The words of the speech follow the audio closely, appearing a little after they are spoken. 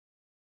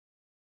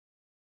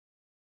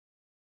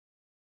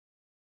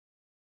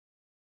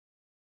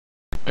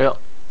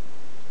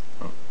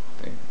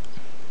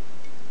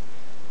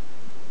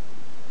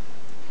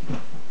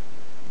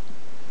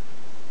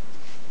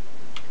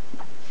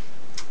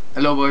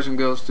Hello boys and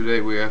girls, today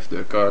we have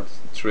the card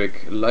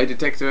trick lie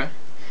detector.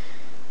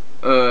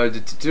 The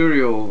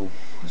tutorial.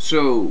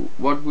 So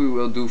what we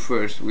will do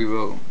first, we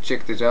will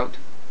check this out.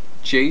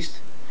 Chased.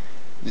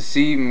 The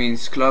C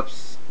means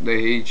clubs, the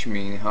H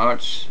means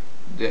hearts,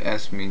 the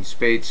S means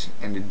spades,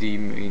 and the D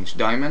means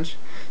diamonds.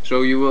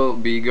 So you will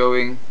be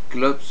going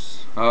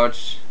clubs,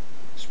 hearts,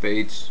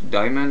 spades,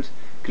 diamond,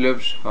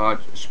 clubs,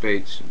 hearts,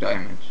 spades,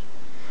 diamonds.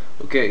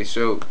 Okay,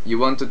 so you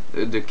wanted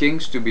the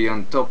kings to be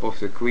on top of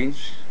the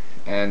queens,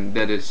 and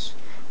that is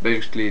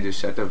basically the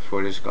setup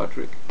for this card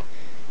trick.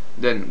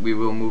 Then we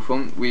will move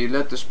on. We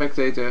let the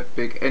spectator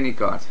pick any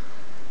card.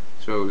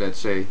 So let's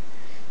say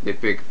they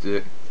picked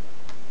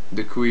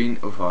the queen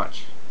of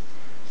hearts.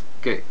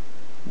 Okay,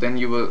 then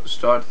you will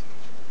start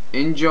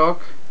in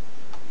jog,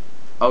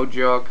 out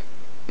jog,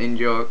 in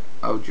jog,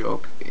 out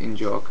jog, in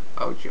jog,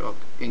 out jog,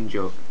 in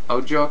jog,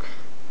 out jog.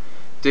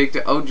 Take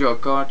the out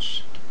jog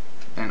cards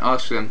and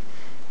ask them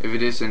if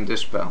it is in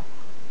this spell.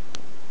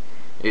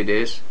 It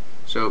is.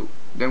 So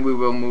then we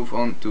will move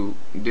on to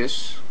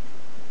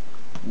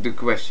the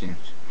questions.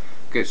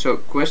 Okay, so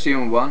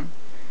question 1,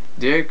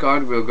 their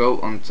card will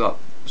go on top.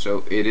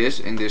 So it is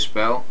in this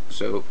spell,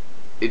 so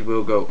it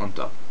will go on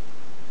top.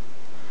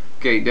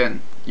 Okay,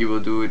 then you will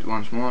do it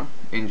once more.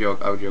 In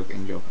jog, out jog,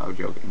 in jog, out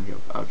jog, in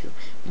jog, out jog,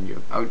 in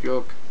jog, out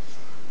jog.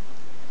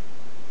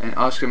 And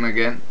ask them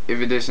again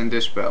if it is in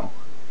this spell.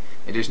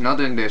 It is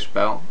not in this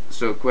spell,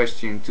 so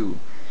question 2,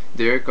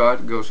 their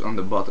card goes on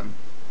the bottom.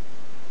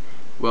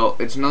 Well,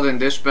 it's not in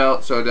this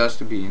spell, so it has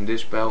to be in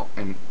this spell,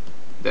 and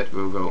that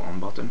will go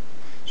on bottom.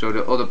 So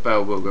the other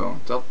pile will go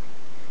on top.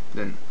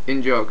 Then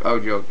in jog,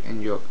 out jog,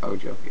 in jog, out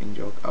jog, in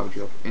jog, out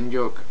jog, in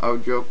jog,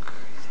 out jog.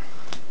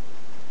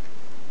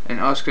 And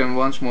ask them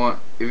once more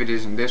if it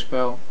is in this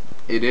spell.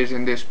 It is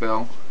in this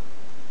spell.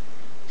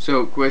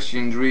 So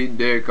question 3,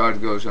 their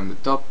card goes on the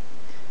top.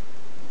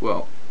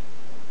 Well,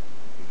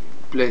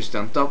 place it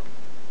on top,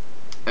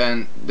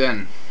 and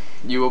then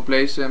you will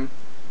place them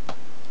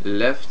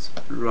left,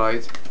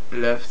 right,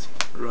 left,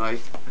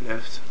 right,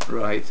 left,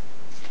 right,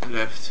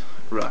 left,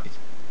 right.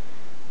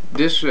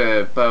 This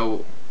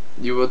pile,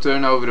 you will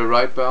turn over the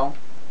right pile.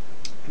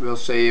 We'll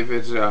say if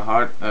it's a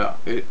heart,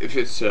 if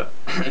it's a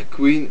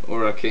queen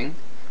or a king.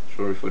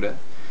 Sorry for that.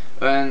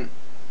 And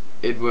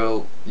it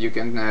will. You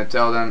can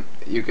tell them.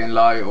 You can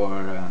lie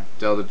or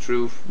tell the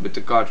truth, but the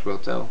cards will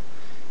tell.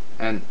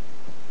 And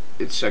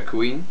it's a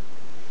queen.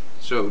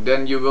 So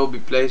then you will be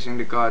placing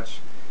the cards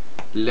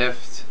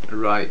left,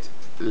 right,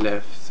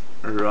 left,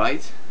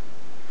 right.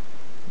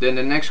 Then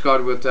the next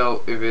card will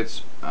tell if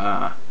it's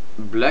a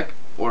black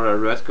or a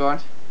red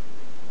card,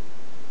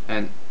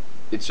 and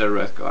it's a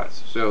red card.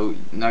 So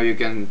now you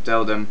can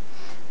tell them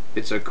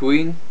it's a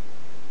queen,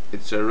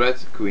 it's a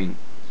red queen.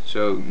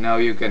 So now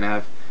you can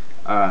have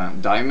a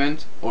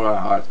diamond or a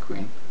heart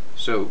queen.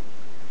 So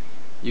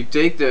you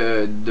take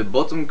the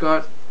bottom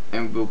card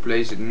and we'll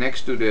place it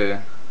next to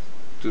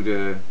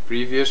the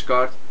previous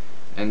card,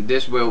 and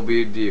this will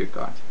be the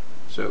card.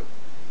 So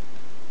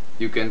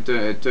you can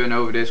turn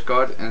over this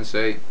card and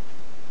say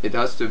it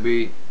has to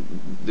be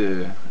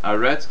a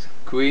red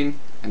queen,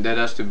 and that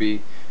has to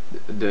be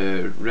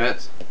the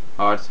red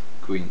heart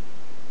queen.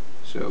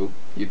 So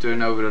you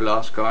turn over the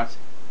last card,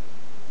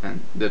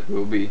 and that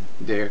will be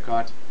their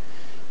card.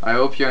 I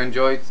hope you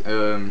enjoyed.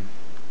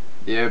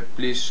 Yeah,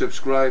 please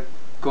subscribe,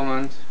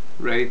 comment,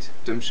 rate,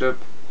 thumbs up,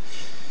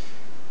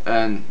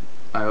 and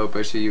I hope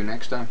I see you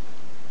next time.